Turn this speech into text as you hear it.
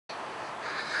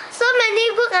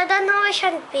book, I don't know which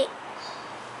one to pick.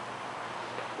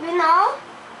 You know?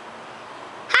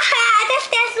 Haha, that's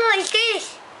what it is.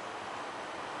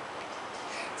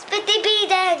 SPEEDY BEE'S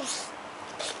DANCE.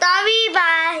 Story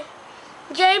by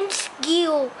James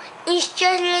Gill.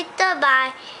 Illustrated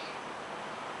by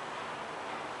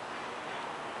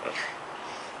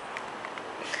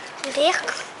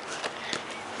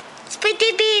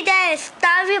SPEEDY BEE'S DANCE.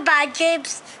 Story by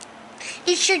James.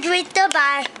 Illustrated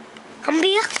by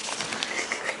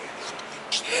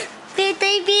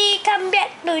SPEEDY Bee come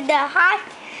back to the house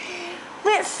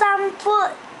with some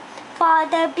food for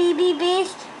the baby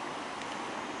bees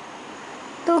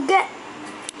to get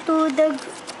to the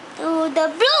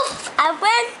roof. I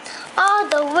went all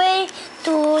the way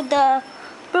to the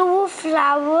blue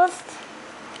flowers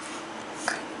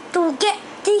to get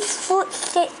this food.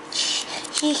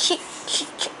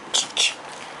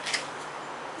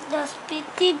 The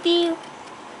SPEEDY Bee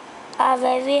are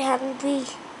very hungry.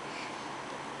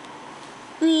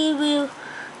 We will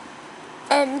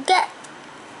and get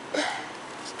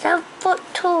some food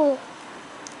too,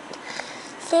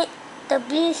 said the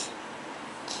bees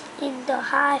in the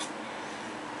hive.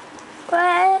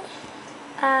 Where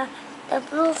are the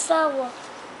blue flowers?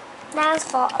 Dance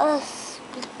for us,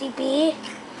 SPEEDY Bee.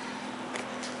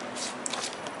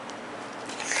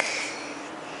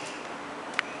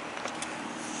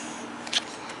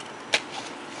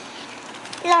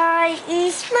 Life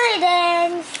is my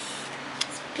dance.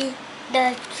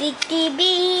 The SPEEDY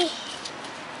Bee.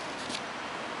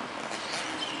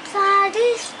 Fly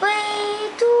this way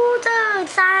to the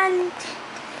sun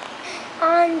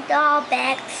on the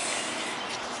back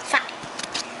side.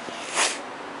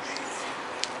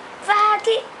 Fly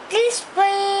this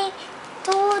way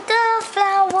to the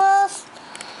flowers.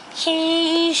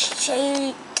 She.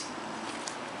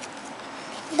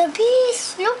 The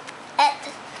bees look at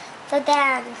the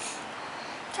dance.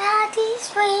 Fly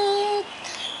this way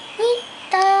with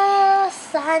the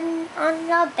sun on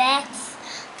your backs.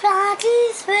 Fly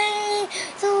this way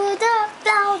to the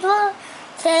flower,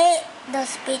 say the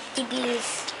SPEEDY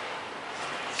Bees.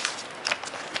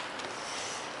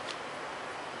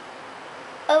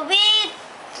 Away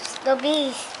the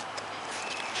bees.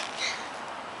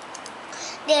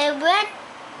 They went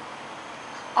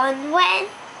on and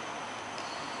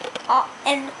on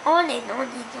and on and on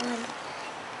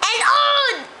and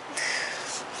on.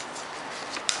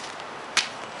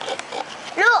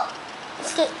 Look,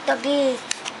 said the bees.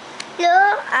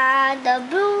 Here are the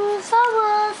blue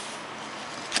flowers.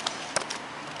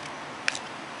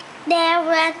 They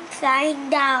went flying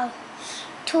down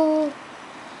to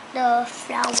the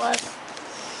flowers.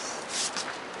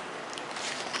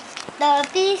 The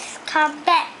bees come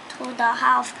back to the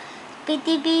house.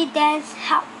 SPEEDY Bee dance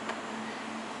help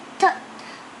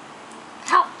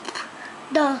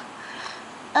the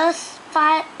us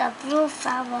find the blue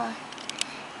flower,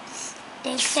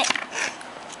 they said.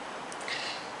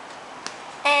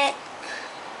 And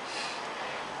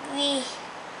we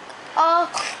all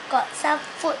got some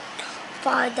food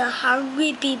for the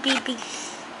hungry baby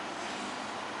bees.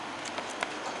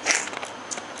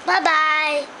 Bye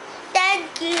bye.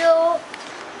 Thank you.